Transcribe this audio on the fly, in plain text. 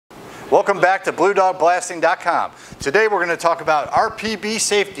Welcome back to BlueDogBlasting.com. Today we're going to talk about RPB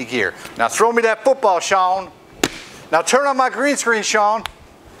safety gear. Now throw me that football, Sean. Now turn on my green screen, Sean.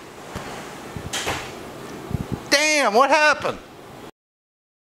 Damn, what happened?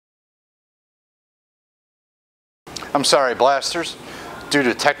 I'm sorry, blasters. Due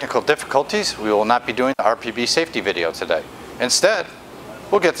to technical difficulties, we will not be doing the RPB safety video today. Instead,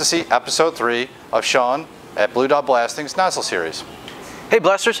 we'll get to see episode 3 of Sean at Blue Dog Blasting's nozzle series. Hey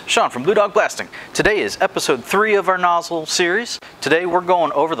blasters, Sean from Blue Dog Blasting. Today is episode 3 of our nozzle series. Today we're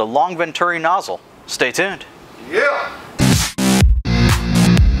going over the Long Venturi nozzle. Stay tuned. Yeah!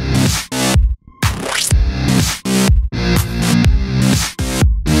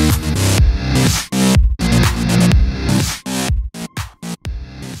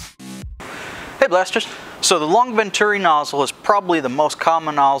 Hey blasters, so the Long Venturi nozzle is probably the most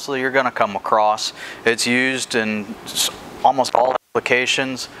common nozzle you're going to come across. It's used in almost all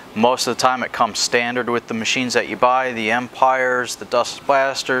applications. Most of the time it comes standard with the machines that you buy, the Empires, the dust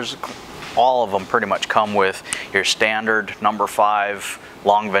blasters, all of them pretty much come with your standard number 5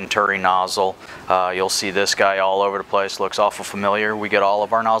 Long Venturi nozzle. You'll see this guy all over the place, looks awful familiar. We get all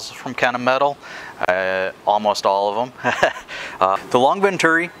of our nozzles from N.P.S.M, almost all of them. The Long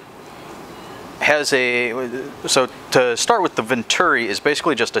Venturi has so to start with, the Venturi is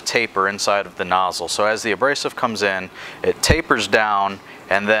basically just a taper inside of the nozzle. So as the abrasive comes in, it tapers down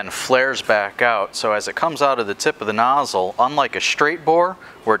and then flares back out. So as it comes out of the tip of the nozzle, unlike a straight bore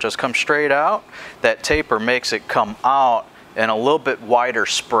where it just comes straight out, that taper makes it come out in a little bit wider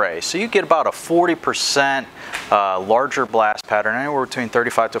spray. So you get about a 40% larger blast pattern, anywhere between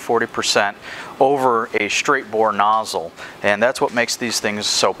 35 to 40% over a straight bore nozzle. And that's what makes these things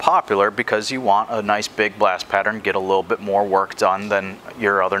so popular, because you want a nice big blast pattern, get a little bit more work done than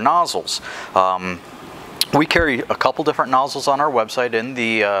your other nozzles. We carry a couple different nozzles on our website in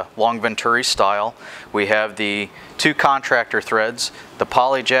the Long Venturi style. We have the 2 contractor threads, the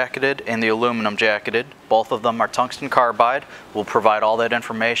poly jacketed and the aluminum jacketed. Both of them are tungsten carbide. We'll provide all that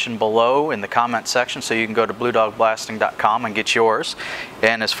information below in the comment section, so you can go to BlueDogBlasting.com and get yours.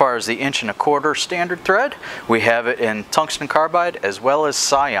 And as far as the 1¼ inch standard thread, we have it in tungsten carbide as well as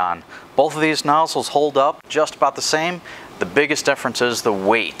cyan. Both of these nozzles hold up just about the same. The biggest difference is the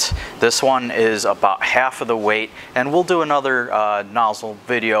weight. This one is about half of the weight, and we'll do another nozzle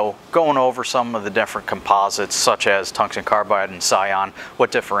video going over some of the different composites, such as tungsten carbide and cyan,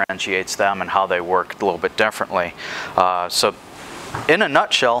 what differentiates them and how they work a little bit differently. So in a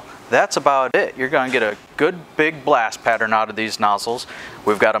nutshell, that's about it. You're going to get a good big blast pattern out of these nozzles.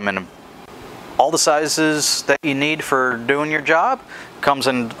 We've got them in all the sizes that you need for doing your job. Comes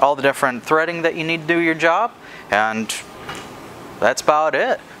in all the different threading that you need to do your job, and that's about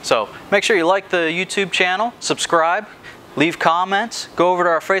it. So make sure you like the YouTube channel, subscribe, leave comments, go over to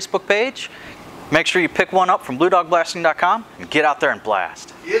our Facebook page. Make sure you pick one up from BlueDogBlasting.com and get out there and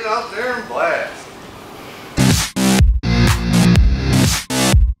blast. Get out there and blast.